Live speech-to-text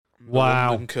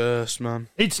Wow. London curse, man.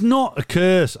 It's not a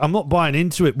curse. I'm not buying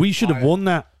into it. We should have won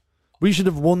that. We should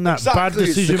have won that. Exactly, Bad it's the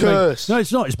decision making. curse. No,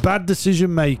 it's not. It's bad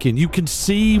decision making. You can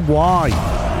see why.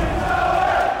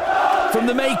 From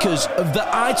the makers of the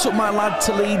I Took My Lad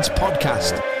to Leeds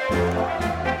podcast.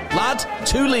 Lad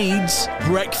to Leeds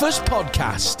Breakfast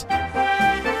Podcast.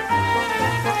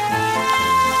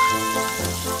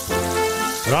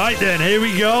 Right then, here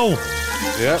we go.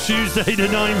 Yeah. Tuesday the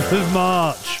 9th of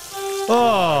March.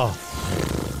 Oh.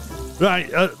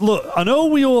 Right, look, I know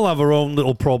we all have our own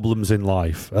little problems in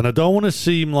life, and I don't want to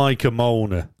seem like a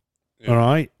moaner, all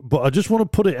right? But I just want to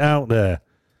put it out there.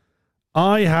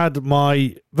 I had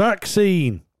my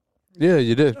vaccine. Yeah,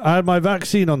 you did. I had my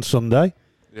vaccine on Sunday,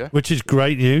 Yeah. which is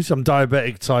great news. I'm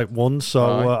diabetic type 1,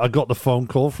 so I got the phone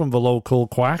call from the local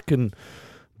quack and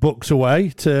booked away,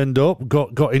 turned up,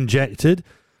 got injected.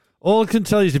 All I can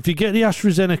tell you is if you get the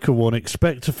AstraZeneca one,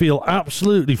 expect to feel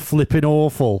absolutely flipping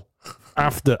awful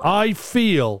after. I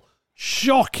feel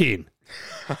shocking.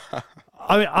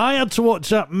 I mean, I had to watch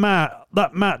that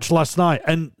match last night,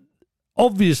 and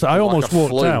obviously I almost walked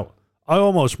flu. out. I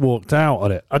almost walked out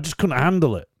on it. I just couldn't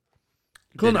handle it.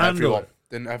 Couldn't handle it.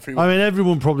 Didn't everyone? I mean,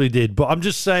 everyone probably did, but I'm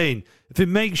just saying, if it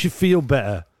makes you feel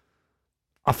better,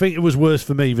 I think it was worse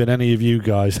for me than any of you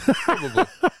guys.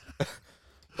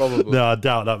 Probably. No, I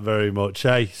doubt that very much.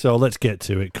 Hey, so let's get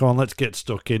to it. Come on, let's get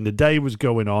stuck in. The day was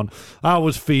going on. I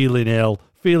was feeling ill,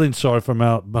 feeling sorry for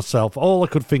myself. All I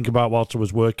could think about whilst I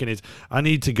was working is I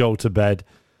need to go to bed.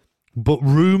 But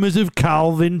rumours of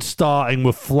Calvin starting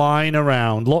were flying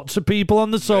around. Lots of people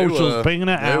on the socials pinging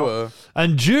it out.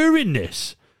 And during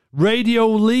this,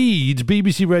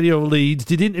 BBC Radio Leeds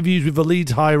did interviews with the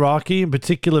Leeds hierarchy, in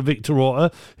particular Victor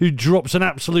Orta, who drops an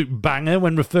absolute banger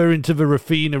when referring to the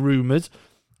Rafinha rumours.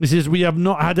 He says, we have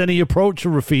not had any approach to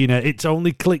Rafinha. It's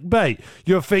only clickbait.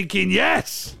 You're thinking,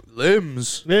 yes.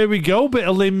 Limbs. There we go. Bit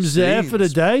of limbs there for the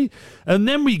day. And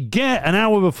then we get an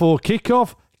hour before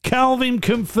kickoff. Calvin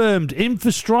confirmed in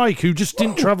for Strike, who just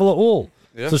didn't travel at all.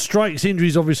 Yeah. So Strike's injury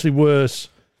is obviously worse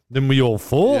than we all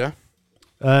thought.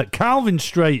 Yeah. Calvin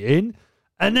straight in.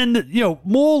 And then,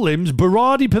 more limbs,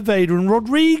 Berardi, Poveda and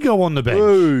Rodrigo on the bench.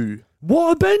 Whoa.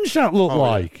 What a bench that looked Oh,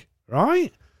 like,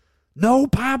 right? No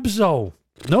Pabs, though.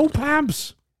 No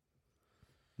Pabs.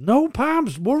 No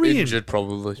Pabs. Worrying. Injured,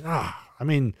 probably. I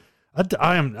mean,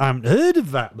 I haven't heard of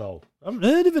that, though. I haven't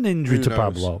heard of an injury Who to knows?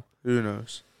 Pablo. Who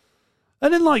knows?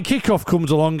 And then, kickoff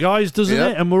comes along, guys, doesn't Yeah.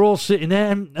 it? And we're all sitting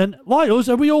there, and like us,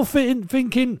 are we all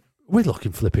thinking, we're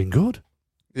looking flipping good.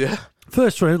 Yeah.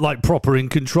 First round, proper in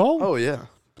control. Oh, yeah.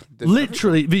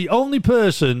 Literally, the only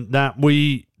person that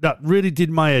really did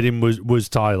my head in was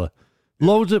Tyler.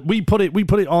 Loads of we put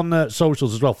it on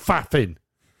socials as well. Faffin,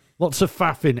 lots of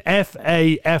faffin.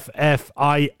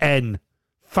 Faffin.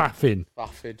 Faffin.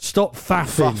 Faffing. Stop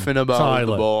faffing About Tyler.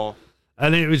 the ball.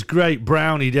 And it was great.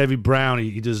 David Brownie,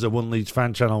 he does the One Leeds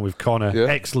fan channel with Connor, Yeah.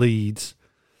 ex-Leeds.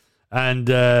 And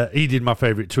he did my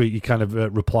favourite tweet. He kind of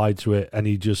replied to it, and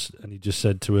he just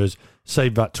said to us,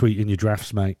 "Save that tweet in your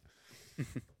drafts, mate."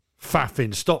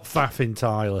 Faffing, stop faffing,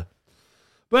 Tyler.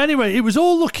 But anyway, it was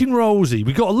all looking rosy.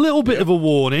 We got a little bit of a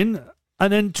warning,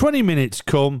 and then 20 minutes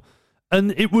come,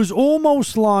 and it was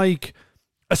almost like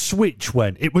a switch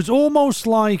went. It was almost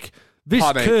like this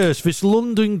Panic. curse, this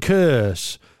London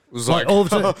curse. It was like, all of a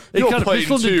sudden, you're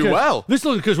playing too well. This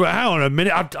London curse went, hang on a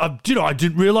minute, I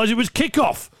didn't realise it was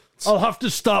kickoff. I'll have to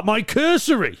start my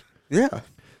cursory. Yeah.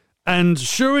 And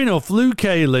sure enough, Luke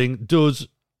Ayling does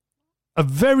a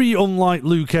very unlike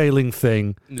Luke Ayling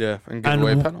thing. Yeah, and give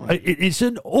away a penalty. It's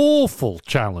an awful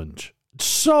challenge.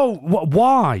 So,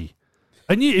 why?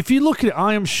 And if you look at it,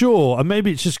 I am sure, and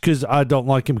maybe it's just because I don't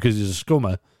like him because he's a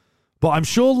scummer, but I'm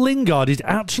sure Lingard is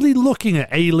actually looking at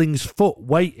Ayling's foot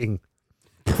waiting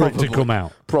for it to come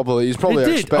out. Probably. He's probably It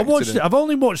did. expecting it. I've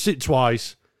only watched it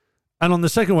twice, and on the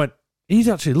second one, he's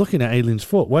actually looking at Ayling's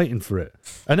foot, waiting for it.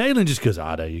 And Ayling just goes,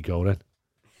 there you go then.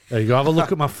 There you go. Have a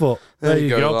look at my foot. There you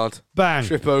go, lad. Bang.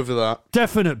 Trip over that.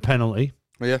 Definite penalty.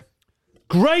 Yeah.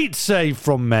 Great save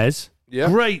from Mez. Yeah.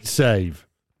 Great save.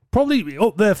 Probably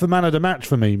up there for man of the match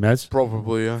for me, Mez,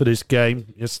 Probably, yeah. for this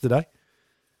game yesterday.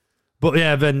 But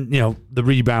yeah, then, the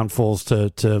rebound falls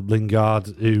to Lingard,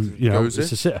 who, Goes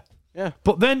is in. a sitter. Yeah.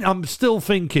 But then I'm still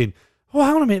thinking, hang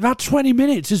on a minute, that 20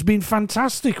 minutes has been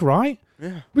fantastic, right?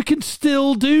 Yeah. We can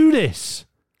still do this.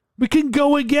 We can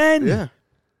go again. Yeah.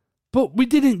 But we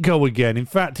didn't go again. In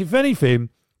fact, if anything,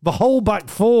 the whole back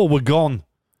four were gone.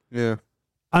 Yeah.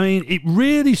 I mean, it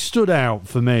really stood out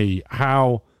for me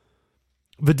how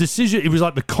the decision, it was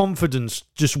like the confidence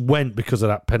just went because of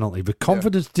that penalty. The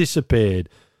confidence disappeared.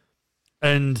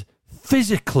 And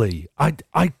physically,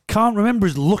 I can't remember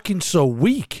us looking so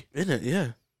weak. In it,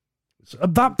 yeah.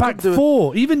 That back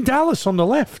four, even Dallas on the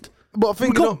left. But I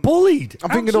think we got bullied.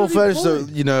 I think in all fairness,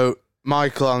 though,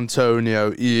 Michael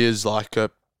Antonio, he is like a.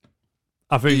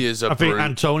 I think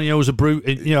Antonio's a brute.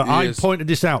 I pointed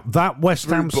this out. That West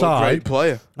Ham side, great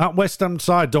player. That West Ham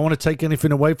side, don't want to take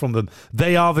anything away from them.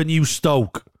 They are the new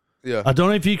Stoke. Yeah. I don't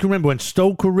know if you can remember when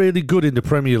Stoke were really good in the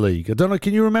Premier League. I don't know.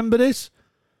 Can you remember this?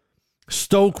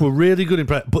 Stoke were really good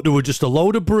but there were just a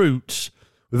load of brutes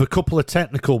with a couple of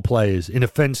technical players in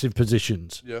offensive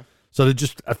positions. Yeah. So they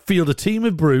just field a team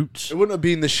of brutes. It wouldn't have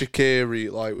been the Shaqiri,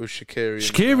 like with Shaqiri.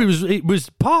 Shaqiri was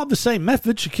part of the same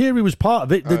method. Shaqiri was part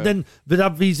of it. Then they'd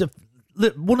have these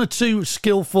one or two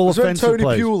skillful offensive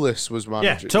players. Tony Pulis was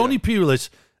manager. Yeah, Tony Pulis.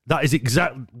 That is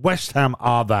exact. West Ham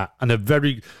are that, and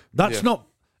That's not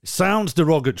sounds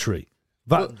derogatory.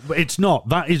 But it's not.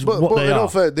 That is what they are.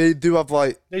 Fair, they do have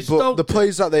the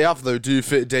players that they have though do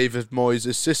fit David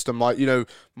Moyes' system. Like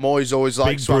Moyes always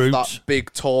likes to have that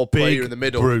big tall player in the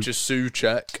middle, which is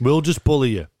Souček. We'll just bully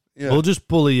you. Yeah. We'll just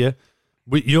bully you.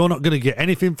 You're not going to get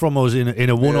anything from us in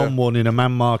a one-on-one in a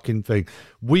man marking thing.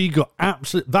 We got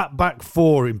that back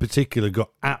four in particular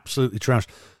got absolutely trashed.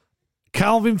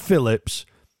 Calvin Phillips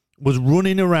was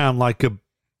running around like a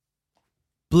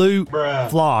blue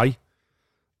fly.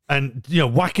 And,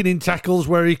 whacking in tackles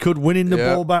where he could, winning the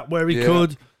ball back where he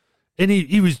could. And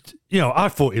he was, I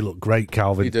thought he looked great,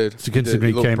 Calvin. He did.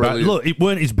 Considering he came back. Look, it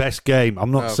weren't his best game.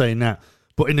 I'm not saying that.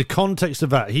 But in the context of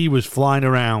that, he was flying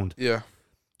around. Yeah.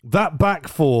 That back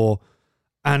four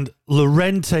and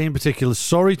Llorente in particular,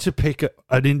 sorry to pick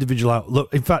an individual out.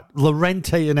 Look, in fact,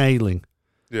 Llorente and Ayling.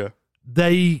 Yeah.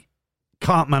 They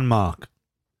can't man mark.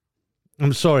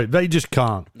 I'm sorry. They just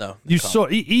can't. No. You saw,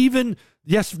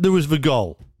 yes, there was the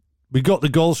goal. We got the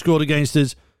goal scored against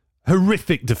us.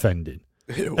 Horrific defending.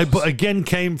 But again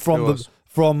came from us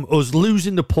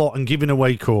losing the plot and giving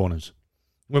away corners.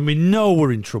 When we know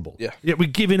we're in trouble. Yeah. Yet we're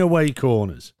giving away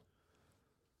corners.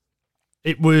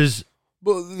 It was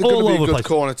But they're going to be a good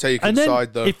corner taking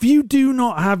side, though. If you do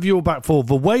not have your back four,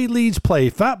 the way Leeds play,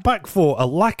 if that back four are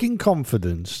lacking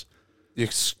confidence, you're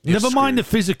never screwed. mind the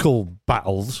physical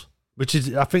battles, which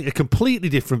is, I think, a completely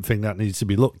different thing that needs to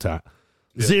be looked at.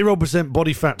 0%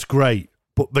 body fat's great,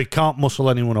 but they can't muscle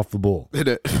anyone off the ball. Did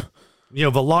it? The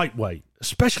lightweight,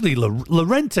 especially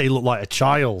Llorente looked like a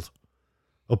child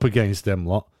up against them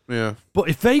lot. Yeah. But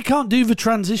if they can't do the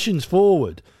transitions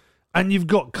forward, and you've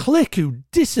got Click who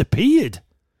disappeared,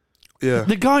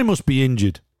 the guy must be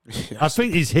injured. Yes. I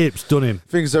think his hips done him.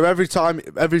 Things though, every time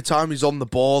he's on the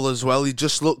ball as well, he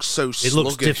just looks so sluggish. It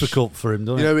looks difficult for him,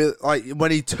 doesn't it? Like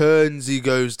when he turns, he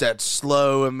goes dead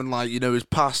slow, and his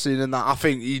passing and that. I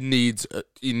think he needs a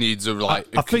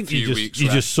few weeks. You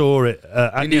just saw it.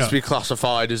 He needs to be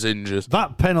classified as injured.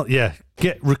 That penalty,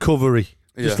 get recovery.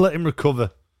 Just let him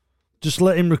recover. Just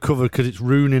let him recover because it's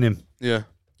ruining him. Yeah,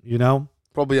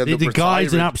 Probably the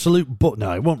guy's an absolute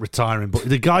no, he won't retire him, but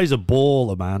the guy's a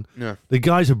baller, man. Yeah. The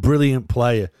guy's a brilliant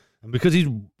player. And because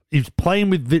he's playing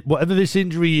with whatever this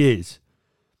injury is.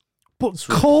 But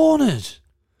corners.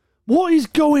 What is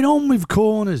going on with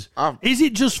corners? Is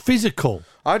it just physical?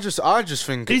 I just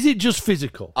think is it just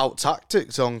physical? Out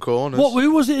tactics on corners.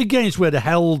 Who was it against where the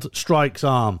held strikes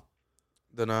arm?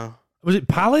 Don't know. Was it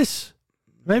Palace?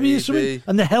 Maybe. Something?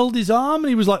 And they held his arm and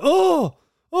he was like,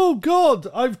 Oh God!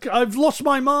 I've lost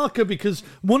my marker because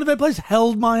one of their players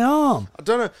held my arm. I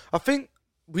don't know. I think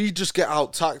we just get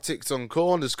out tactics on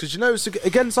corners because it's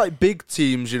against like big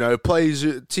teams.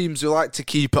 Teams who like to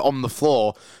keep it on the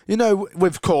floor.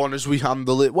 With corners we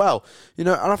handle it well. And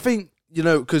I think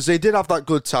because they did have that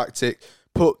good tactic.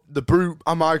 Put the brute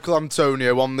Michael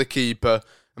Antonio on the keeper,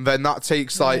 and then that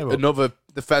takes another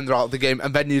defender out of the game,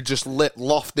 and then you just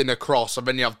lofting across, and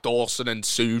then you have Dawson and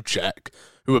Souček,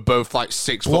 who are both like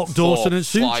 6 foot. Block Dawson and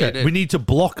Souček. We need to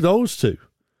block those two.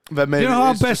 Then maybe how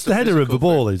our best header of the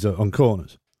ball is on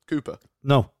corners? Cooper.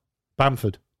 No,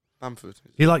 Bamford.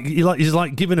 He's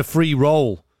like giving a free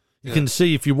roll. You can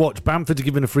see if you watch Bamford's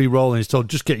giving a free roll and he's told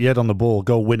just get your head on the ball,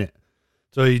 go win it.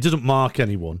 So he doesn't mark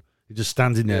anyone. He just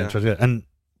stands in there and tries to get. And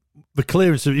the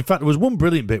clearance. In fact, there was one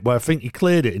brilliant bit where I think he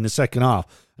cleared it in the second half,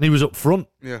 and he was up front.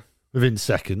 Yeah. Within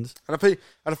seconds. And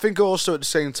I think also at the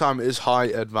same time it is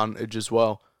height advantage as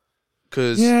well.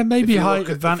 Maybe height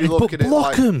advantage, but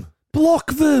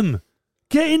block them,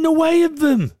 get in the way of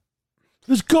them.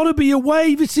 There's got to be a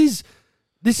way. This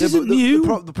isn't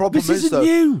new. The problem is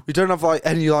though, we don't have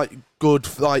any good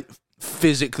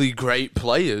physically great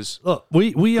players. Look,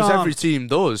 we are. Every team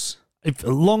does. If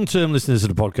long-term listeners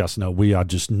of the podcast know, we are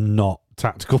just not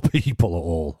tactical people at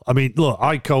all. I mean, look,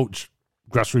 I coach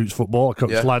grassroots football. I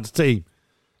coach lads' team.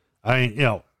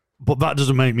 But that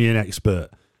doesn't make me an expert.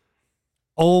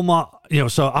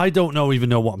 So I don't even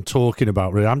know what I'm talking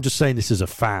about, really. I'm just saying this as a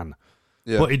fan.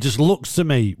 Yeah. But it just looks to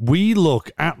me, we look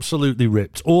absolutely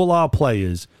ripped. All our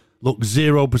players look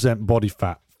 0% body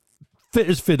fat. Fit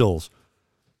as fiddles.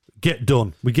 Get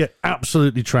done. We get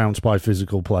absolutely trounced by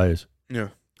physical players. Yeah.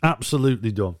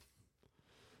 Absolutely done.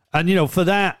 And, for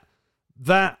that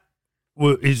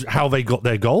is how they got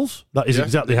their goals. That is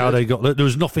exactly how they got it. There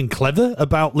was nothing clever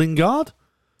about Lingard.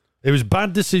 It was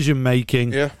bad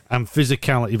decision-making and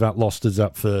physicality that lost us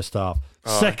that first half.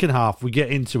 Second half, we get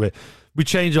into it. We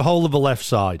change the whole of the left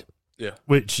side. Yeah.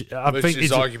 Which I think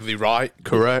is arguably right.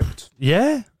 Correct.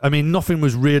 Yeah. I mean, nothing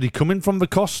was really coming from the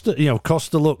Costa.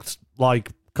 Costa looked like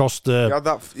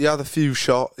Costa. He had a few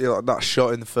shots. That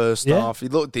shot in the first half. He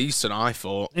looked decent, I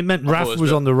thought. It meant Raf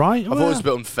was on the right. I thought it was a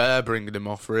bit unfair bringing him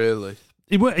off, really.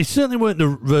 He certainly weren't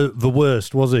the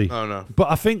worst, was he? Oh, no.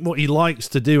 But I think what he likes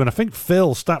to do, and I think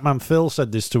Statman Phil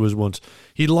said this to us once,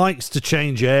 he likes to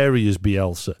change areas,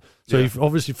 Bielsa. So he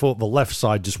obviously thought the left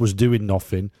side just was doing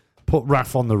nothing, put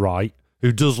Raf on the right,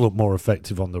 who does look more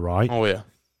effective on the right. Oh, yeah.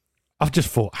 I've just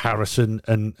thought Harrison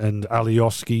and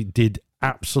Alioski did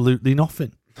absolutely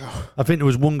nothing. I think there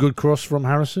was one good cross from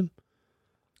Harrison.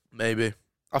 Maybe.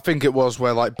 I think it was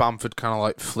where Bamford kind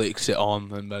of flicks it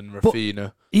on and then Rafinha.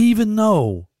 But even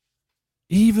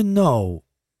though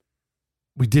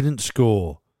we didn't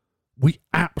score, we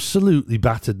absolutely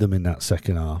battered them in that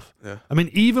second half. Yeah. I mean,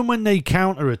 even when they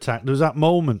counter-attacked, there was that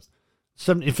moment,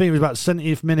 I think it was about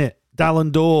 70th minute,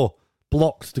 Dallin Dor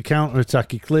blocked the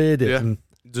counter-attack, he cleared it. Yeah, and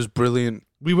just brilliant.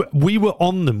 We were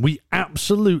on them. We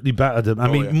absolutely battered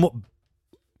them.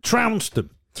 Trounced them.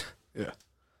 Yeah.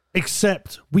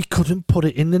 Except we couldn't put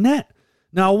it in the net.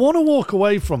 Now, I want to walk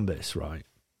away from this, right?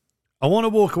 I want to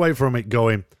walk away from it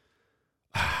going,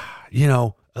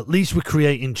 at least we're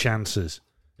creating chances.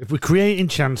 If we're creating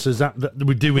chances, that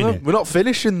we're doing it. We're not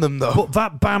finishing them, though. But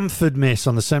that Bamford miss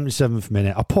on the 77th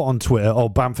minute, I put on Twitter,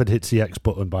 Bamford hits the X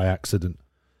button by accident.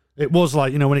 It was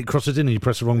when it crosses in and you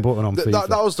press the wrong button on FIFA.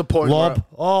 That was the point. Lob.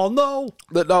 No.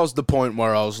 That was the point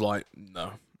where I was like,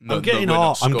 no. I'm getting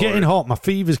hot. I'm getting hot. My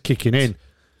fever's kicking in.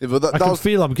 Yeah, but I can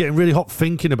feel I'm getting really hot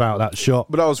thinking about that shot.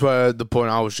 But that was where the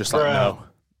point I was just like, no.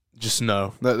 Just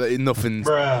no. Nothing.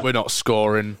 We're not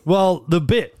scoring. Well, the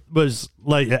bit was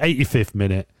at 85th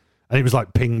minute, and it was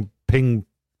like ping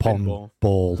pong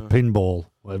ball, pinball,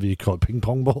 whatever you call it, ping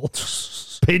pong ball,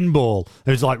 pinball.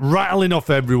 It was rattling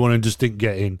off everyone and just didn't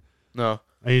get in. No.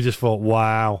 And you just thought,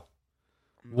 wow.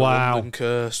 London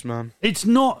curse, man. It's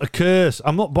not a curse.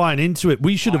 I'm not buying into it.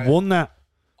 We should have won that.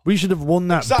 We should have won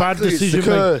that. Exactly, bad decision it's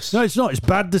the curse. No, it's not. It's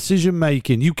bad decision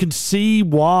making. You can see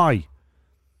why.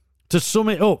 To sum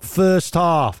it up, first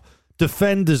half,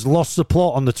 defenders lost the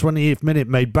plot on the 28th minute,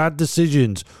 made bad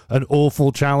decisions and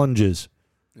awful challenges.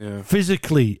 Yeah.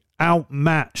 Physically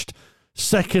outmatched.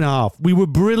 Second half, we were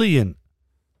brilliant.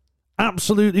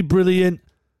 Absolutely brilliant.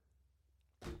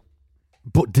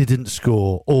 But didn't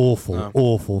score.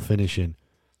 Awful finishing.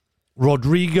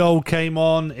 Rodrigo came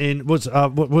on in, where's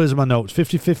my notes?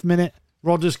 55th minute.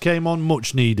 Rodders came on,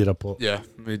 much needed, I put. Yeah,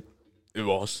 it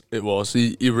was.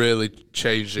 He really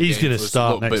changed the game. He's going to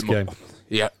start next game.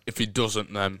 Yeah, if he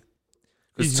doesn't, then.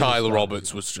 Because Tyler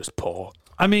Roberts was just poor.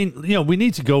 I mean, we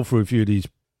need to go through a few of these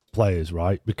players,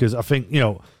 right? Because I think,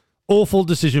 awful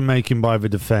decision-making by the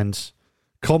defence,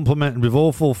 complemented with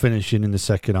awful finishing in the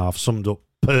second half, summed up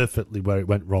perfectly where it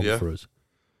went wrong for us.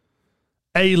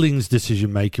 Ayling's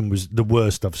decision-making was the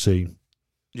worst I've seen.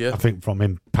 Yeah. I think from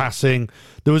him passing.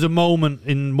 There was a moment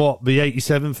in, the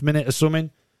 87th minute or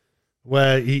something,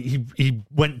 where he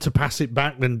went to pass it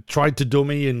back and tried to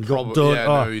dummy and got done. Yeah,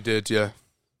 no, he did, yeah.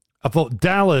 I thought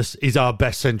Dallas is our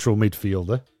best central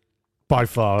midfielder, by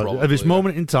far. At this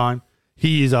moment in time,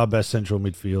 he is our best central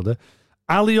midfielder.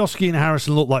 Alioski and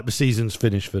Harrison look like the season's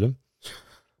finished for them.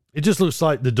 It just looks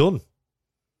like they're done.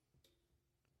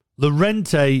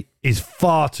 Llorente is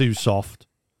far too soft.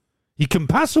 He can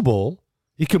pass a ball.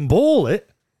 He can ball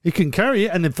it. He can carry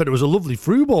it. And in fact, it was a lovely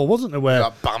through ball, wasn't there? Where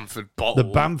that Bamford bottle.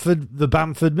 The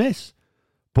Bamford miss.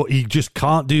 But he just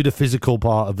can't do the physical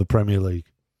part of the Premier League.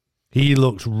 He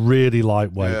looks really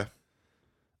lightweight. Yeah.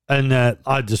 And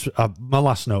my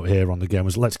last note here on the game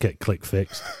was, let's get Click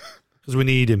fixed. Because we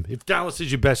need him. If Dallas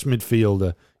is your best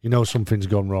midfielder, something's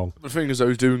gone wrong. The thing is,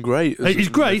 he's doing great. He's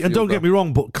great, and don't get me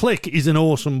wrong, but Click is an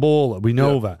awesome baller. We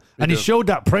know that. And he showed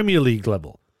that Premier League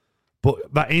level.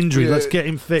 But that injury, let's get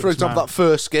him fixed. For example, that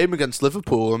first game against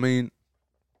Liverpool, he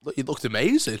looked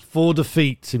amazing. 4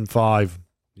 defeats in 5.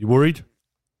 You worried?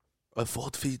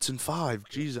 4 defeats in 5?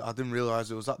 Jesus, I didn't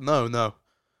realise it was that. No,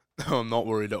 I'm not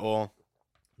worried at all.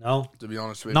 No. to be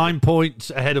honest with 9 points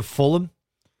ahead of Fulham.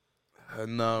 you.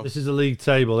 No. This is a league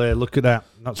table here. Look at that.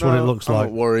 That's what it looks I'm like.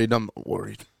 not worried. I'm not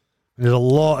worried. There's a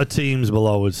lot of teams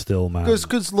below us still, man.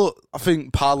 Because look, I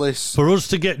think Palace. For us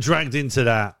to get dragged into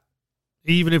that,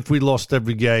 even if we lost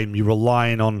every game, you're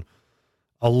relying on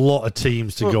a lot of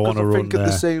teams to go on a run I think there. at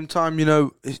the same time,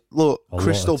 look, A lot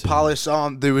Crystal of teams. Palace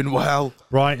aren't doing well.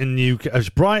 Brighton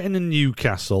and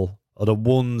Newcastle are the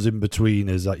ones in between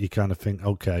us that you kind of think,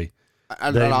 okay.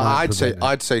 And They might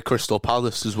I'd say Crystal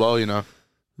Palace as well.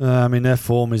 I mean, their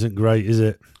form isn't great, is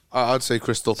it? I'd say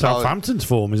Crystal Palace. Southampton's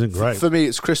form isn't great. For me,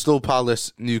 it's Crystal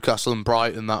Palace, Newcastle, and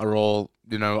Brighton that are all.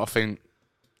 I think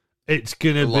It's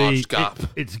gonna a be large gap.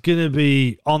 It's gonna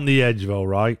be on the edge, though,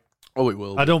 right? Oh, it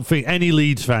will. I don't think any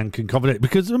Leeds fan can confident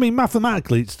because I mean,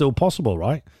 mathematically, it's still possible,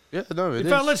 right? Yeah, no, it In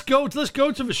is. fact, let's go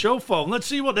to the show phone. Let's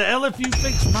see what the LFU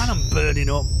thinks. Man, I'm burning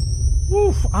up.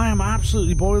 Woof! I am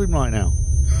absolutely boiling right now.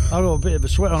 I've got a bit of a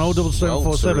sweat on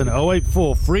 07747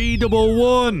 084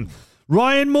 311.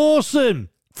 Ryan Mawson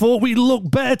thought we looked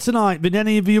better tonight than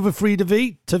any of the other three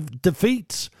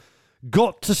defeats.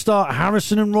 Got to start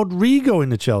Harrison and Rodrigo in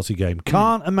the Chelsea game.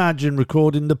 Can't imagine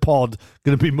recording the pod.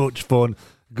 Going to be much fun.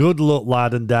 Good luck,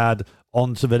 lad and dad.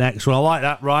 On to the next one. I like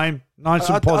that, Ryan. Nice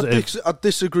and positive. I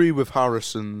disagree with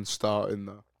Harrison starting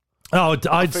though. Oh,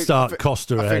 I'd start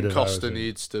Costa I ahead think of Costa Harrison.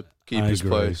 needs to keep his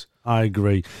place. I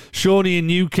agree. Shawnee in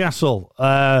Newcastle.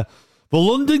 The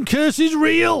London curse is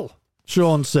real,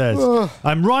 Sean says.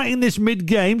 I'm writing this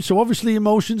mid-game, so obviously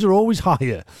emotions are always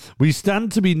higher. We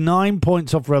stand to be 9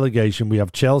 points off relegation. We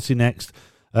have Chelsea next,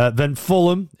 then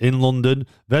Fulham in London,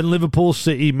 then Liverpool,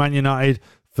 City, Man United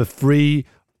for 3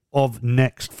 of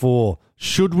next 4.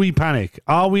 Should we panic?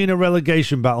 Are we in a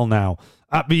relegation battle now?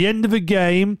 At the end of a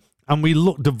game, and we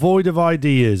look devoid of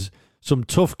ideas, some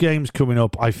tough games coming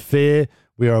up, I fear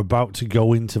we are about to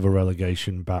go into the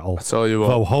relegation battle. I tell you what.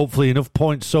 Though hopefully enough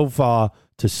points so far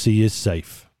to see us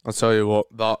safe. I'll tell you what,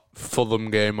 that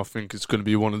Fulham game I think is going to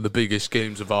be one of the biggest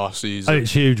games of our season.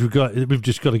 It's huge. We've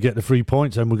just got to get the 3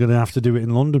 points, and we're going to have to do it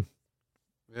in London.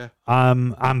 Yeah.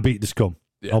 And beat the Scum.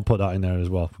 Yeah. I'll put that in there as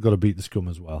well. We've got to beat the Scum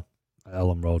as well. At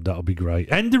Ellen Road, that'll be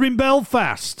great. Ender in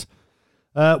Belfast.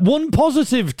 One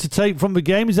positive to take from the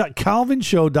game is that Calvin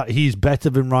showed that he's better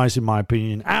than Rice, in my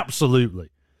opinion. Absolutely.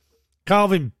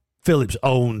 Calvin Phillips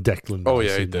owned Declan Rice. Oh,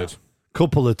 yeah, he in did. that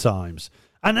couple of times.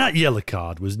 And that yellow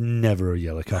card was never a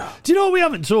yellow card. Do you know what we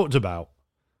haven't talked about?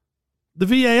 The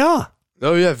VAR.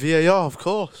 Oh, yeah, VAR, of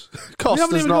course. We haven't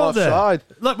Costa's even not got there. offside.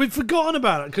 Like, we've forgotten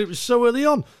about it because it was so early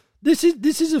on. This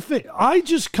is a thing. I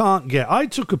just can't get... I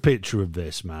took a picture of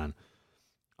this, man.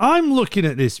 I'm looking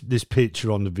at this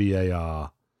picture on the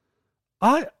VAR.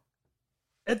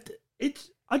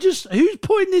 Who's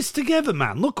putting this together,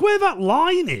 man? Look where that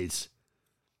line is.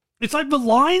 It's like the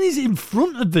line is in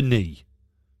front of the knee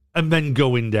and then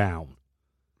going down.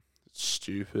 It's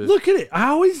stupid. Look at it.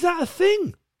 How is that a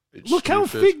thing? It's Look how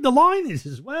stupid. thick the line is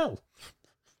as well.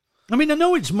 I mean, I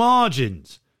know it's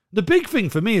margins. The big thing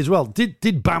for me as well,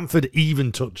 did Bamford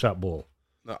even touch that ball?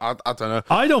 No, I don't know.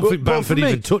 I don't think But Bamford for me-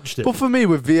 even touched it. But for me,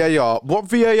 with VAR, what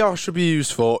VAR should be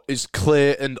used for is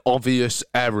clear and obvious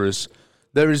errors.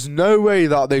 There is no way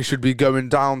that they should be going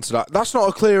down to that. That's not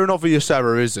a clear and obvious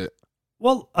error, is it?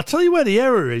 Well, I'll tell you where the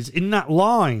error is in that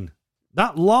line.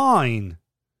 That line.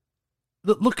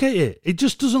 Look at it. It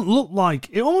just doesn't look like...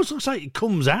 It almost looks like it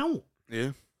comes out.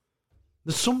 Yeah.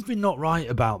 There's something not right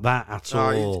about that at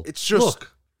No, all. it's just...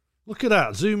 Look at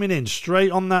that. Zooming in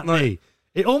straight on that knee.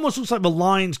 It almost looks like the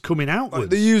line's coming outwards. Like,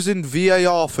 they're using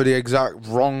VAR for the exact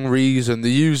wrong reason.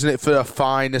 They're using it for the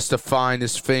finest of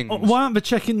finest things. Oh, why aren't they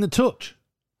checking the touch?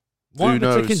 Why aren't they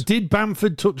knows? checking, did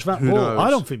Bamford touch that Who ball? knows? I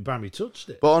don't think Bammy touched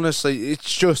it. But honestly,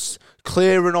 it's just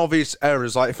clear and obvious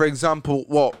errors. Like, for example,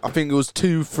 I think it was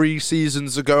 2-3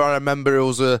 seasons ago, I remember it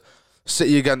was a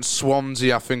City against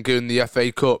Swansea, I think, in the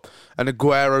FA Cup, and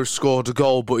Aguero scored a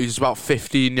goal, but he's about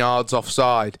 15 yards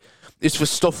offside. It's for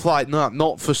stuff like that,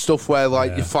 not for stuff where,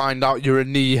 like, you find out you're a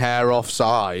knee hair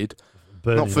offside.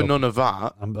 Burning Not for up. none of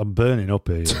that. I'm burning up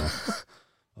here, you know.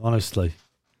 Honestly.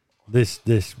 This,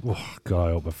 oh God,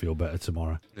 I hope I feel better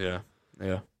tomorrow. Yeah.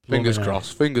 Fingers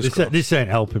crossed. Fingers This, crossed. this ain't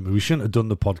helping me. We shouldn't have done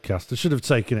the podcast. I should have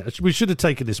taken it. We should have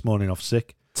taken this morning off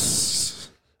sick. Sean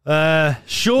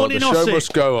Well, in the show Ossett.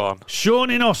 must go on. Sean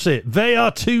in Ossett. They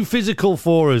are too physical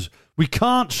for us. We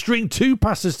can't string two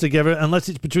passes together unless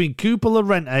it's between Cooper,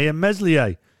 Llorente and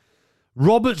Meslier.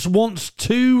 Roberts wants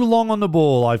too long on the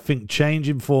ball. I think change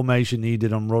in formation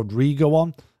needed on Rodrigo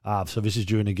on. So this is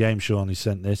during the game, Sean, he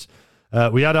sent this.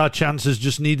 We had our chances,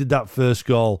 just needed that first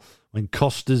goal when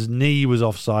Costa's knee was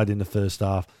offside in the first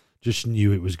half. Just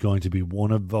knew it was going to be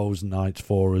one of those nights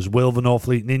for us. Will the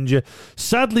Northfleet Ninja.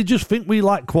 Sadly, just think we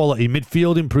lack quality.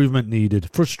 Midfield improvement needed.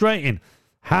 Frustrating.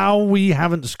 How we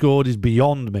haven't scored is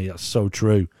beyond me. That's so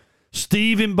true.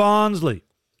 Steve in Barnsley.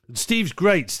 Steve's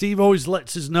great. Steve always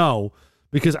lets us know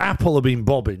because Apple have been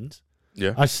bobbins.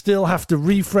 Yeah. I still have to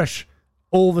refresh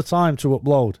all the time to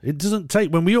upload. It doesn't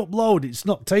take... When we upload, it's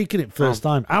not taking it first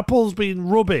time. Apple's been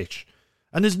rubbish.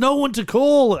 And there's no one to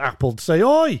call Apple to say,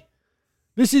 oi,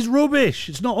 this is rubbish.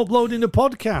 It's not uploading the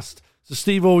podcast. So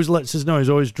Steve always lets us know. He's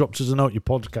always dropped us a note. Your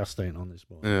podcast ain't on this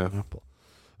morning. Yeah. Apple.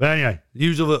 But anyway,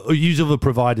 use other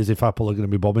providers if Apple are going to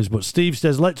be bobbins. But Steve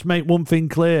says, let's make one thing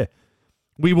clear.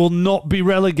 We will not be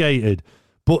relegated,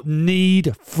 but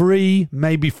need 3,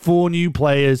 maybe 4 new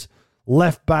players.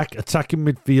 Left back, attacking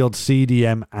midfield,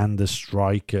 CDM, and a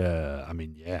striker. I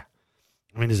mean, yeah.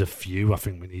 There's a few I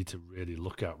think we need to really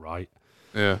look at, right?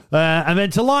 Yeah. And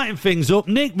then to lighten things up,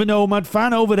 Nick, the Nomad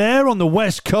fan over there on the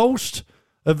west coast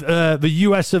of the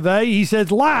US of A, he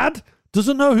says, lad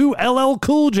doesn't know who LL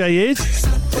Cool J is.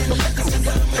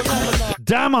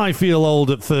 Damn, I feel old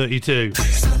at 32.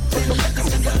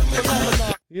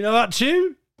 You know that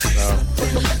tune?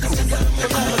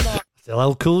 No.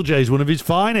 LL Cool J is one of his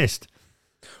finest.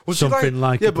 Was something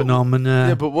like a phenomenon.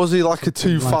 Yeah, but was he like a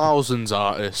 2000s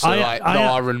artist? So like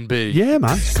R&B? Yeah,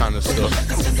 man. Kind of stuff.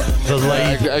 The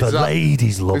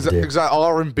ladies loved it. Exactly.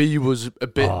 R&B was a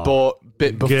bit before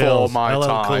Girls, my LL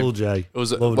time. Cool J. It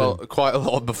was quite a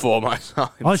lot before my time.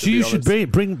 Oh, so you should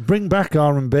bring back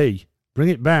R&B. Bring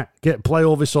it back. Play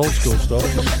all this old school stuff.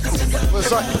 Well,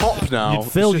 it's like pop now.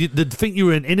 They'd think you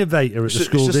were an innovator at the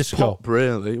school it's just disco. Pop,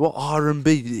 really? What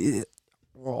R&B?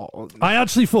 What? I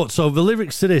actually thought so. The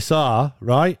lyrics to this are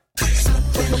right.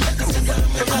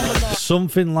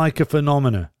 Something like a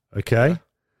phenomena. Okay.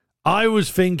 I was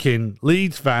thinking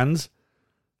Leeds fans.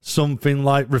 Something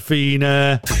like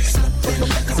Rafina.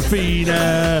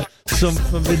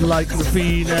 Something like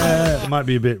Rafina. It might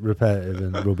be a bit repetitive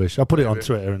and rubbish. I put it on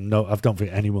Twitter and I don't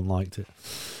think anyone liked it.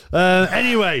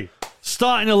 Anyway,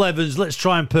 starting 11s. Let's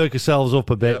try and perk ourselves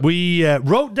up a bit. Yep. We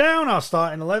wrote down our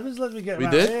starting 11s. Let me get them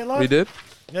out here, lad. We did.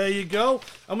 There you go.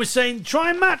 And we're saying try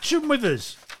and match them with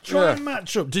us. Try and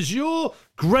match up. Does your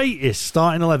greatest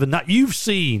starting 11 that you've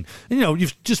seen,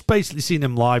 you've just basically seen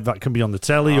them live, that can be on the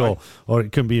telly or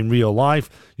it can be in real life,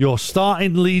 your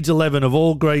starting Leeds 11 of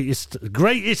all greatest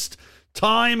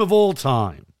time of all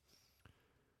time.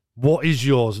 What is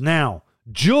yours? Now,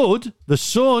 Judd, the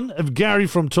son of Gary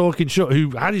from Talking Short,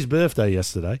 who had his birthday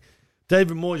yesterday,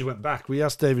 David Moyes went back. We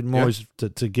asked David Moyes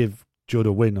to give Judd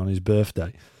a win on his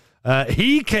birthday.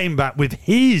 He came back with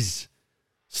his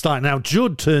starting. Now,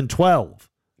 Judd turned 12.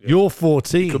 Yeah. You're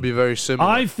 14. It could be very similar.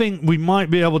 I think we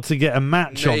might be able to get a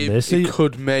match on this. It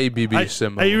could maybe be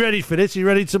similar. Are you ready for this? Are you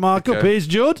ready to mark up? Here's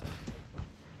Judd.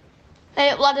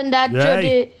 Hey, lad and dad,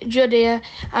 Judd here.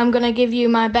 I'm going to give you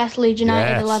my best Leeds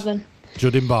United 11.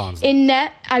 Judd in Barnes. In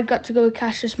net, I've got to go with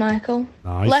Cassius Michael.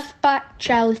 Nice. Left back,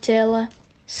 Charlie Taylor.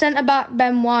 Centre back,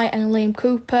 Ben White and Liam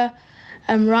Cooper.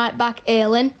 And right back,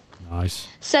 Ayling. Nice.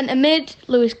 Centre mid,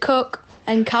 Lewis Cook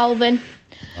and Calvin.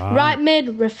 Right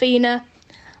mid, Rafina.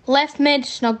 Left mid,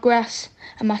 Snodgrass.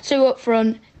 And my 2 up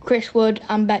front, Chris Wood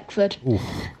and Beckford. Oof.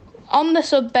 On the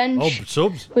sub bench,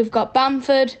 subs. We've got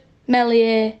Bamford,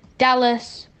 Melier,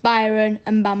 Dallas, Byron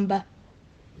and Bamba.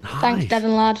 Nice. Thanks,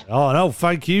 Devon lad. Oh, no,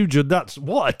 thank you, Judd.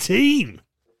 What a team.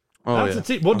 That's a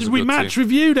team. What did we match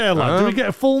with you there, lad? Did we get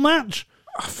a full match?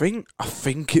 I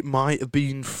think it might have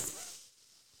been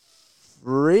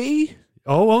 3.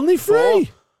 Oh, only 3?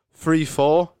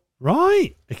 3-4.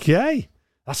 Right, okay.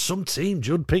 That's some team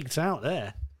Judd picked out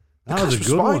there. That was a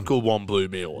good Schmeichel one blew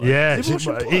me away. Yeah,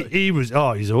 he was.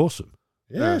 Oh, he's awesome.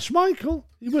 Yeah, Schmeichel.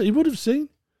 He would have seen.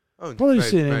 Probably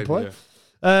seen him play.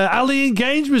 Ali and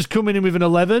Gaines was coming in with an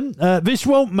 11. This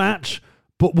won't match,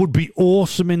 but would be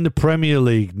awesome in the Premier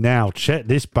League. Now, check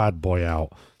this bad boy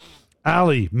out.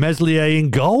 Ali, Meslier in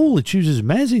goal. He chooses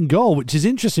Mez in goal, which is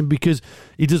interesting because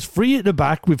he does 3 at the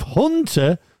back with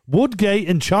Hunter, Woodgate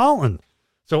and Charlton.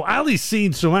 So Ali's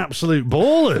seen some absolute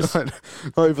ballers.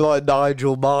 Over like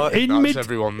Nigel Martin. In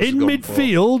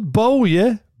midfield,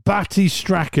 Bowyer, Batty,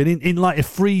 Strachan in like a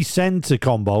free centre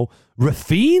combo.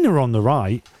 Rafina on the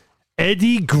right,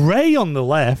 Eddie Gray on the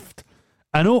left,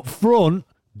 and up front,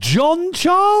 John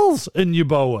Charles and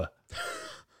Yeboah.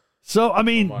 So, I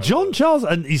mean, John Charles,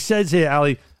 and he says here,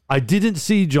 Ali, I didn't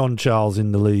see John Charles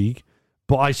in the league,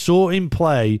 but I saw him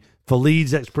play for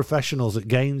Leeds ex-professionals at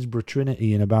Gainsborough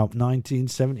Trinity in about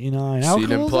 1979. How cool is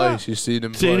that? You've seen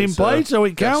him play. Seen him play, so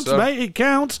it counts, mate. It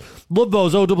counts. Love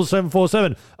those.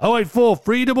 07747 084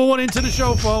 311 into the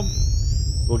show phone.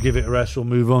 We'll give it a rest. We'll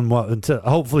move on.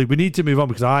 Hopefully, we need to move on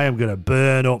because I am going to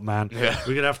burn up, man. Yeah. We're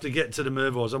going to have to get to the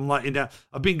Mervors. I'm like,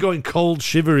 I've been going cold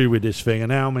shivery with this thing, and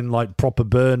now I'm in like proper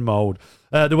burn mode.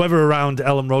 The weather around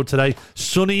Ellen Road today,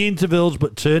 sunny intervals,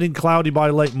 but turning cloudy by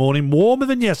late morning. Warmer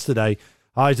than yesterday.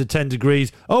 Highs of 10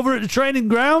 degrees. Over at the training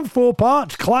ground, 4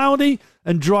 parts, cloudy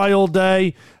and dry all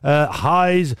day.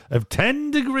 Highs of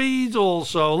 10 degrees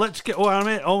also. Let's get... Oh,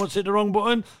 I almost hit the wrong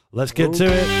button. Let's get to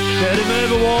it. Get the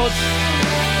Merv Awards.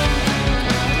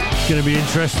 It's going to be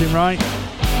interesting, right?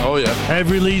 Oh, yeah.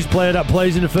 Every Leeds player that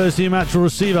plays in the first team match will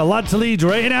receive a Lad to Leeds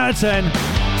rating out of 10.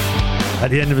 At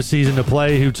the end of the season, the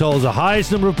player who totals the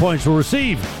highest number of points will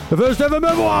receive the first ever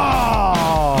Merv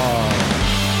Award.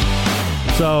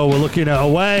 So we're looking at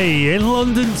away in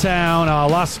London Town, our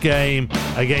last game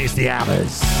against the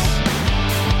Hammers.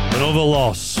 Another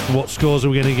loss. What scores are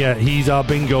we going to get? He's our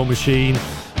bingo machine.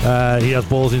 He has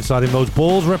balls inside him. Those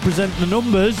balls represent the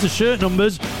numbers, the shirt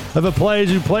numbers of the players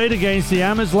who played against the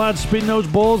Hammers. Lads, spin those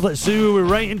balls. Let's see who we're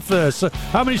rating first. So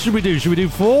how many should we do? Should we do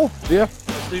 4? Yeah.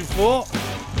 Let's do 4. All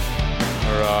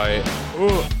right.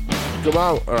 Ooh. Come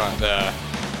out. All right, there.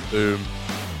 Boom.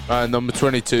 All right, number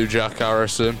 22, Jack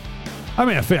Harrison. I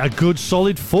mean, I think a good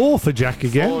solid 4 for Jack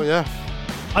again. Oh, yeah.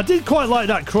 I did quite like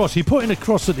that cross. He put in a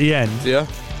cross at the end. Yeah.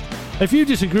 If you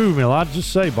disagree with me, lad, just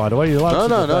say, by the way, you're allowed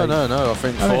to debate. No. I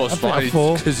think 4's fine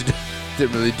because he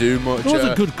didn't really do much. It was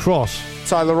a good cross.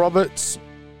 Tyler Roberts,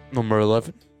 number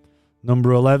 11.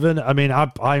 Number 11. I mean, I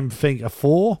think a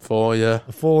 4. 4, yeah.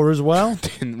 A 4 as well.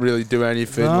 Didn't really do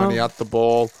anything No. when he had the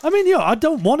ball. I mean, I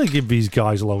don't want to give these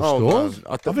guys low scores.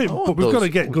 Man. But we've got to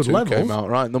get good levels. Came out,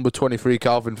 right. Number 23,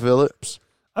 Calvin Phillips.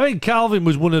 I think Calvin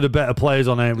was one of the better players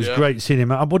on there. It was great seeing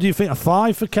him. What do you think? A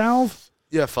 5 for Calv?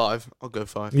 Yeah, 5. I'll go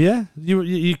 5. Yeah?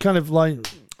 You kind of like...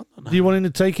 Do you want him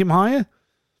to take him higher?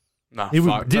 Nah, He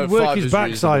 5. did work his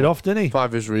backside off, didn't he?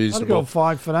 5 is I'd reasonable. go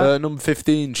 5 for that. Number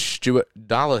 15, Stuart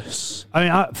Dallas. I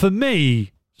mean, for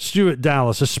me, Stuart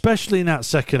Dallas, especially in that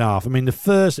second half, I mean,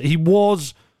 he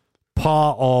was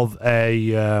part of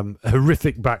a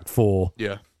horrific back four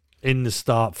Yeah. in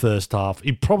the first half.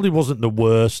 He probably wasn't the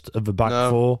worst of the back No.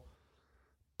 four,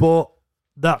 but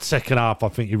that second half, I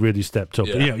think he really stepped up.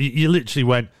 Yeah. You literally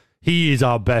went, he is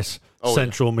our best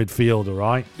central midfielder,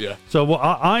 right? Yeah. So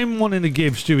I'm wanting to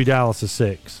give Stewie Dallas a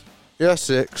 6. Yeah,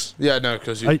 6. Yeah, no,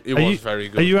 because he was very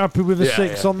good. Are you happy with a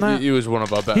 6 on that? He was one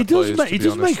of our better He does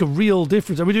players, make a real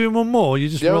difference. Are we doing one more? You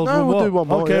just rolled one more? we'll do one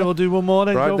more. Okay, yeah. we'll do one more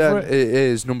then. Right Go then, for it. it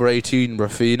is number 18,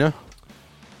 Rafinha.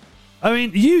 I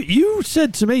mean, you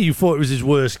said to me you thought it was his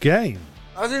worst game.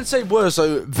 I didn't say worse,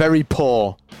 so very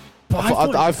poor.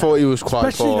 But I thought he was quite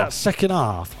especially poor. that second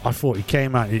half. I thought he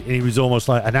came out and he was almost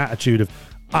like an attitude of,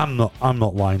 I'm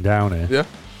not lying down here. Yeah.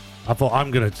 I thought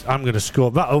I'm gonna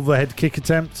score that overhead kick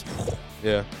attempt.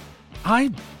 Yeah. I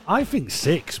think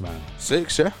 6, man.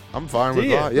 6, yeah. I'm fine Do with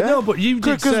you? that, yeah. No, but you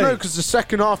did say... Because the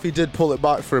second half he did pull it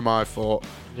back for him, I thought.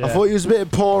 Yeah. I thought he was a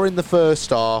bit poor in the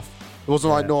first half. It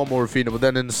wasn't like Yeah. normal Rafinha, but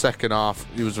then in the second half,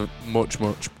 he was much,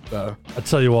 much better. I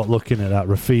tell you what, looking at that,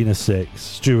 Rafinha 6,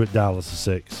 Stuart Dallas a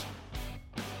 6.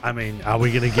 I mean, are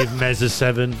we going to give Mez a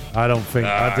 7? I don't think.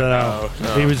 I don't know.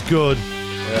 No. He was good.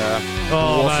 Yeah.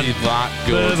 Oh, Was man. he that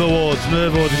good? Merv Awards are going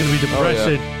to be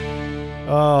depressing.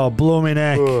 Oh, blooming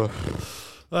heck. Ugh.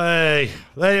 Hey,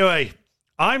 anyway,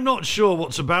 I'm not sure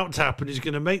what's about to happen is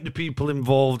going to make the people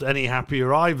involved any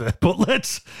happier either. But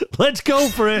let's go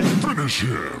for it. Finish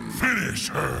him. Finish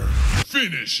her.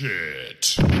 Finish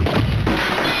it.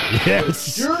 Yes.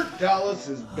 Stuart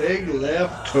Dallas's big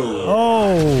left toe.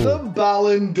 Oh. The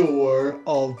Ballon d'Or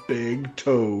of big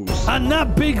toes. And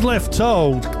that big left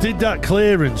toe did that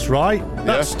clearance, right? Yeah.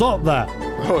 That stopped that.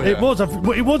 Oh, yeah. It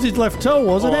was his left toe,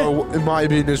 wasn't it? Oh, it might have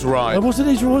been his right. Was it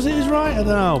his right? I don't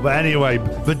know. But anyway,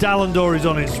 the Ballon d'Or is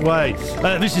on its way.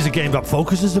 This is a game that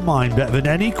focuses the mind better than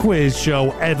any quiz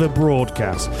show ever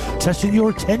broadcast, testing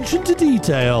your attention to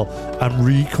detail and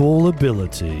recall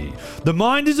ability. The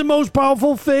mind is the most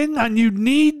powerful thing, and you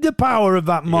need the power of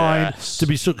that mind Yes. to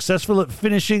be successful at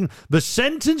finishing the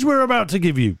sentence we're about to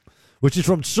give you, which is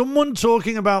from someone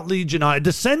talking about Leeds United.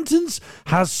 The sentence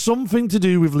has something to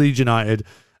do with Leeds United,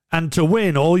 and to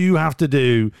win, all you have to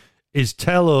do is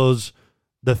tell us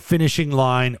the finishing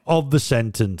line of the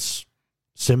sentence.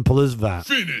 Simple as that.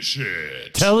 Finish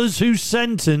it. Tell us whose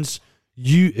sentence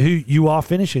you are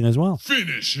finishing as well.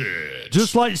 Finish it.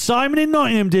 Just like Simon in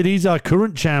Nottingham did, he's our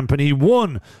current champ, and he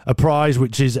won a prize,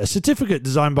 which is a certificate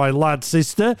designed by Lad's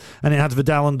sister, and it has the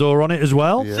Ballon d'Or on it as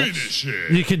well. Finish it.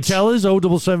 You can tell us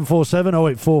 07747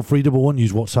 084 311.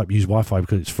 Use WhatsApp, use Wi-Fi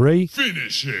because it's free.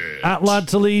 Finish it. At Lad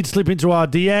to Leeds, slip into our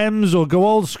DMs or go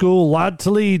old school,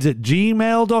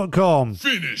 ladtoleeds@gmail.com.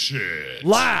 Finish it.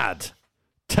 Lad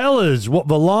Tell us what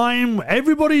the line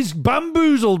everybody's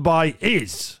bamboozled by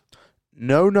is.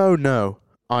 No.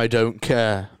 I don't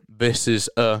care. This is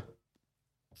a...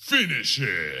 Finish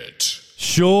it.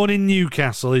 Sean in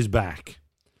Newcastle is back.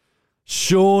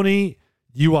 Shawnee,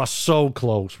 you are so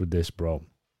close with this, bro.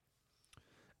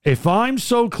 If I'm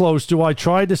so close, do I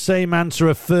try the same answer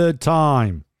a third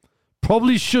time?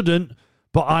 Probably shouldn't,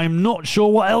 but I'm not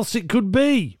sure what else it could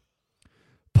be.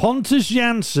 Pontus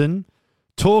Jansson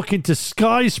talking to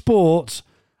Sky Sports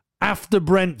after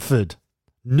Brentford.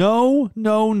 No,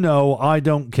 I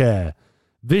don't care.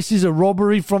 This is a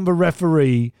robbery from the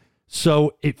referee,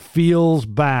 so it feels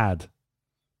bad.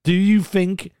 Do you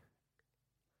think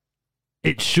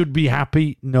it should be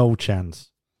happy? No chance.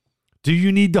 Do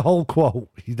you need the whole quote?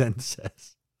 He then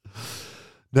says.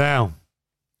 Now,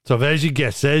 so there's your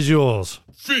guess. There's yours.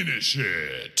 Finish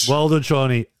it. Well done,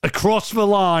 Shawnee. Across the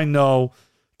line, though,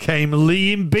 came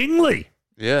Liam Bingley.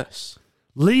 Yes.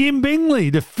 Liam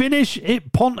Bingley. The finish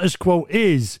it Pontus quote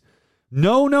is,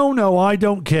 no, I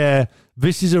don't care.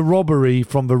 This is a robbery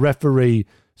from the referee,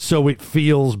 so it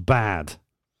feels bad.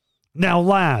 Now,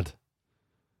 lad,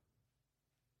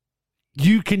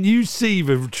 can you see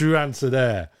the true answer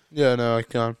there? Yeah, no, I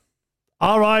can.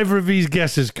 Are either of these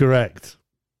guesses correct?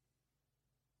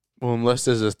 Well, unless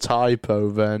there's a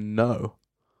typo, then no.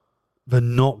 They're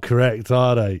not correct,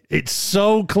 are they? It's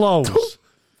so close.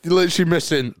 You're literally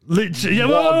missing. Literally. Yeah,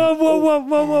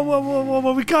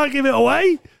 whoa. We can't give it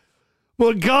away.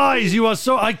 But guys, you are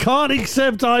so... I can't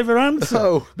accept either answer.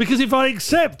 No. Because if I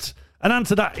accept an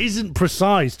answer that isn't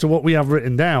precise to what we have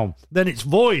written down, then it's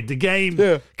void. The game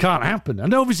can't happen. I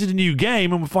know this is a new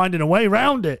game and we're finding a way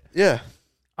around it. Yeah.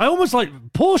 I almost like...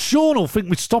 Poor Sean will think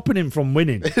we're stopping him from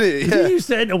winning. Yeah. He used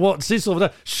to enter What's This over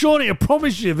there. Sean, I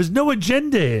promise you, there's no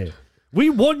agenda here. We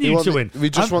want you to win. We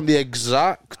just want the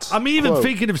exact I'm even quote.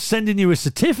 thinking of sending you a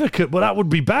certificate, but that would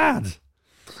be bad.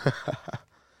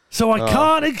 So I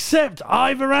can't accept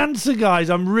either answer, guys.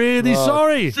 I'm really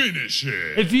sorry. Finish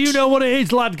it. If you know what it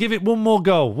is, lad, give it one more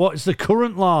go. What's the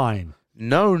current line?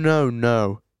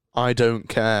 No. I don't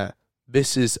care.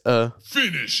 This is a...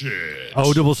 Finish it.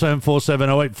 07747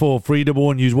 084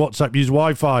 311. Use WhatsApp, use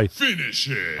Wi-Fi. Finish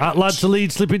it. At Lad to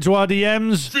Leeds, slip into our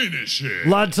DMs. Finish it.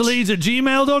 Lad to Leeds at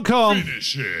gmail.com.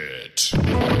 Finish it.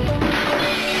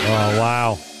 Oh,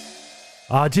 wow.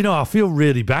 Do you know, I feel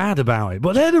really bad about it.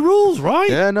 But they're the rules, right?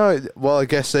 Yeah, no. Well, I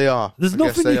guess they are. There's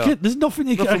nothing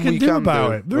I can do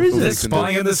about it. There Nothing isn't. we The Spy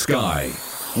in the Sky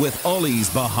with Ollie's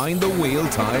behind the wheel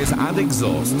tyres and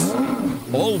exhausts.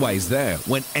 Always there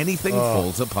when anything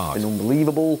falls apart.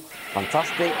 Unbelievable,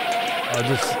 fantastic.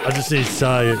 I just need to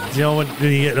tell you, you know when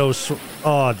you get those,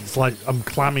 it's like I'm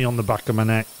clammy on the back of my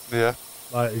neck. Yeah.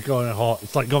 Like it's going hot.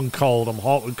 It's like gone cold. I'm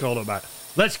hot and cold at back.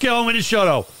 Let's get on with the show,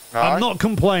 though. All I'm not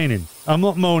complaining. I'm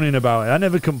not moaning about it. I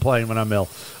never complain when I'm ill.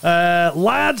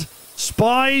 Lad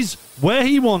spies where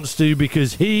he wants to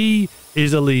because he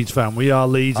is a Leeds fan. We are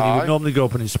Leeds, and he would normally go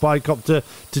up in his spy copter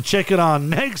to check out our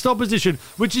next opposition,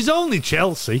 which is only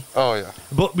Chelsea. Oh, yeah.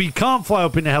 But we can't fly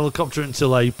up in a helicopter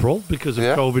until April because of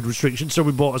COVID restrictions, so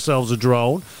we bought ourselves a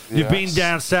drone. You've been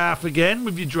down south again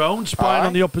with your drone, spying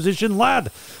on the opposition. Lad,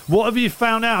 what have you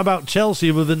found out about Chelsea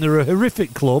other than they're a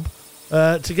horrific club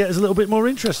to get us a little bit more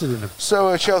interested in them?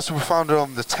 So Chelsea were founded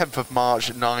on the 10th of March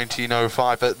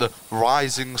 1905 at the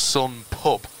Rising Sun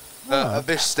pub. At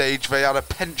this stage, they had a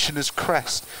pensioners'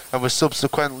 crest and were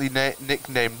subsequently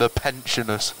nicknamed the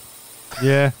Pensioners.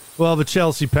 Yeah, well, the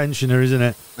Chelsea pensioner, isn't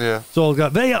it? Yeah. It's all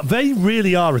got. They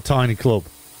really are a tiny club.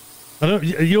 I don't.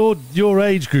 Your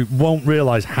age group won't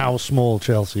realise how small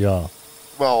Chelsea are.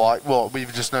 Well,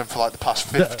 we've just known for like the past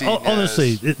 15 years.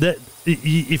 Honestly,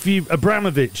 if you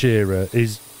Abramovich era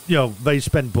is, they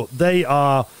spend, but they've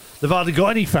hardly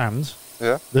got any fans.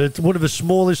 Yeah. They're one of the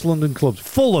smallest London clubs.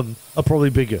 Fulham are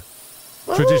probably bigger,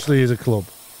 traditionally as a club.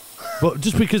 But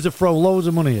just because they throw loads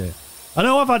of money here. I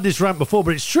know I've had this rant before,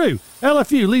 but it's true.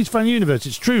 LFU, Leeds Fan Universe,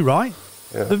 it's true, right?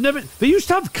 Yeah. They used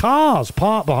to have cars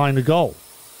parked behind the goal.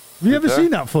 Have you ever seen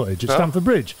that footage at Stamford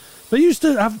Bridge? They used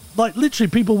to have, literally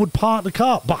people would park the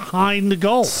car behind the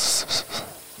goal.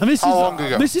 And How long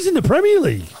ago? This is in the Premier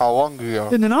League. How long ago?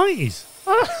 In the 90s.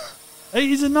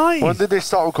 80s and 90s. When did they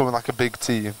start becoming like a big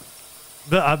team?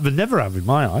 They never have in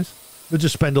my eyes. They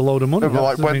just spend a load of money. No,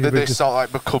 but when did they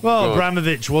start becoming good?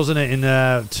 Abramovich, wasn't it, in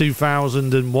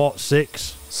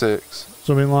 2006? 6.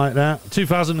 Something like that.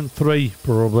 2003,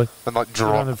 probably. And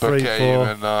Drogba came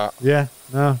and that. Yeah,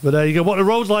 no, but there you go. What are the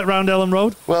roads like round Ellen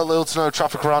Road? Well, little to no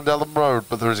traffic around Ellen Road,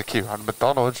 but there is a queue around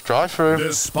McDonald's drive-through.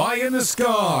 The Spy in the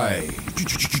Sky.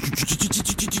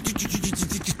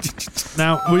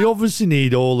 Now, we obviously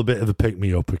need all a bit of a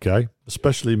pick-me-up, okay?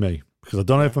 Especially me, because I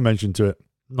don't know if I mentioned to it.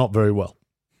 not very well.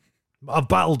 I've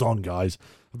battled on, guys.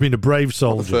 I've been a brave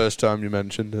soldier. The first time you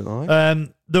mentioned it, right?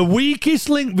 The weakest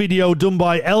link video done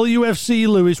by LUFC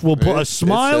Lewis will put a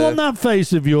smile on that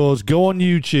face of yours. Go on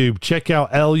YouTube. Check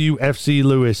out LUFC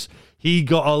Lewis. He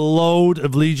got a load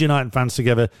of Leeds United fans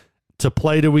together to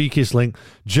play the weakest link.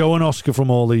 Joe and Oscar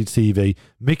from All Leeds TV,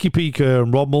 Mickey P. Kerr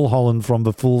and Rob Mulholland from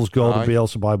the Fool's Gold and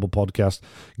Bielsa Bible podcast,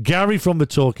 Gary from the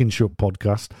Talking Shop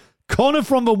podcast, Connor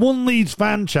from the One Leeds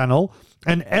fan channel,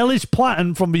 and Ellis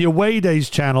Platten from the Away Days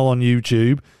channel on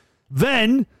YouTube.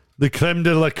 Then the creme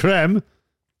de la creme.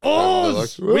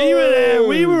 Us! We were there,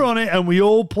 we were on it, and we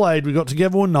all played. We got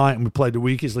together one night and we played the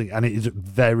weakest link, and it is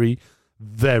very,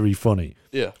 very funny.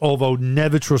 Yeah. Although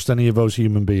never trust any of those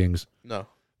human beings. No.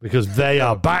 Because they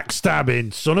are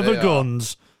backstabbing, son of a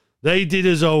guns. They did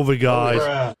us over,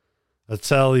 guys. I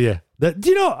tell you. Do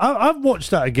you know, I've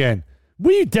watched that again.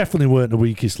 We definitely weren't the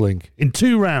weakest link in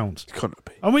 2 rounds. Couldn't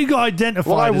be. And we got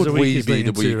identified as the weakest link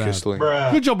in 2 rounds. link?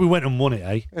 Good job we went and won it,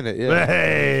 eh? Innit, yeah.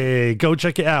 Hey, go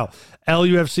check it out.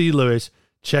 LUFC Lewis,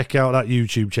 check out that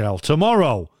YouTube channel.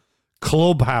 Tomorrow,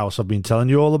 Clubhouse. I've been telling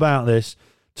you all about this.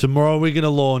 Tomorrow we're going to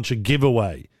launch a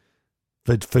giveaway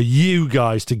for you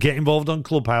guys to get involved on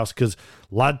Clubhouse, because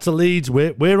Lad to Leeds,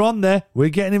 we're on there. We're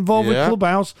getting involved with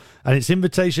Clubhouse, and it's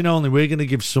invitation only. We're going to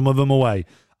give some of them away.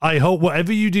 I hope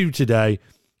whatever you do today,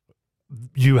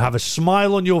 you have a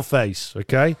smile on your face,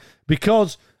 okay?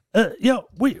 Because,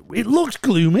 it looks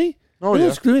gloomy. It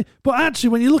looks gloomy. But actually,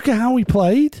 when you look at how we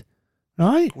played,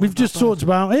 right? We've just talked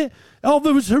about it. Oh,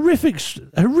 there was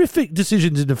horrific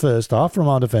decisions in the first half from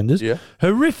our defenders. Yeah.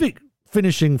 Horrific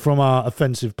finishing from our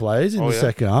offensive players in the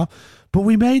second half. But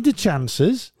we made the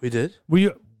chances. We did.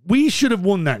 We should have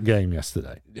won that game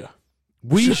yesterday. Yeah.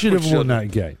 We should have won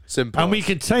that game. Simple. And we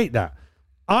can take that.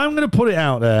 I'm going to put it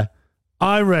out there.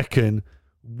 I reckon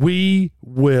we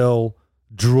will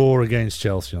draw against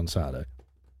Chelsea on Saturday.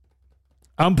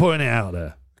 I'm putting it out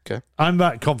there. Okay. I'm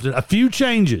that confident. A few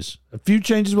changes.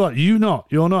 What? You're not,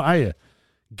 are you?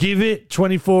 Give it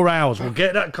 24 hours. We'll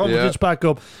get that confidence back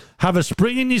up. Have a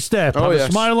spring in your step. Have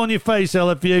a smile on your face,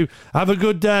 LFU. Have a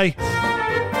good day.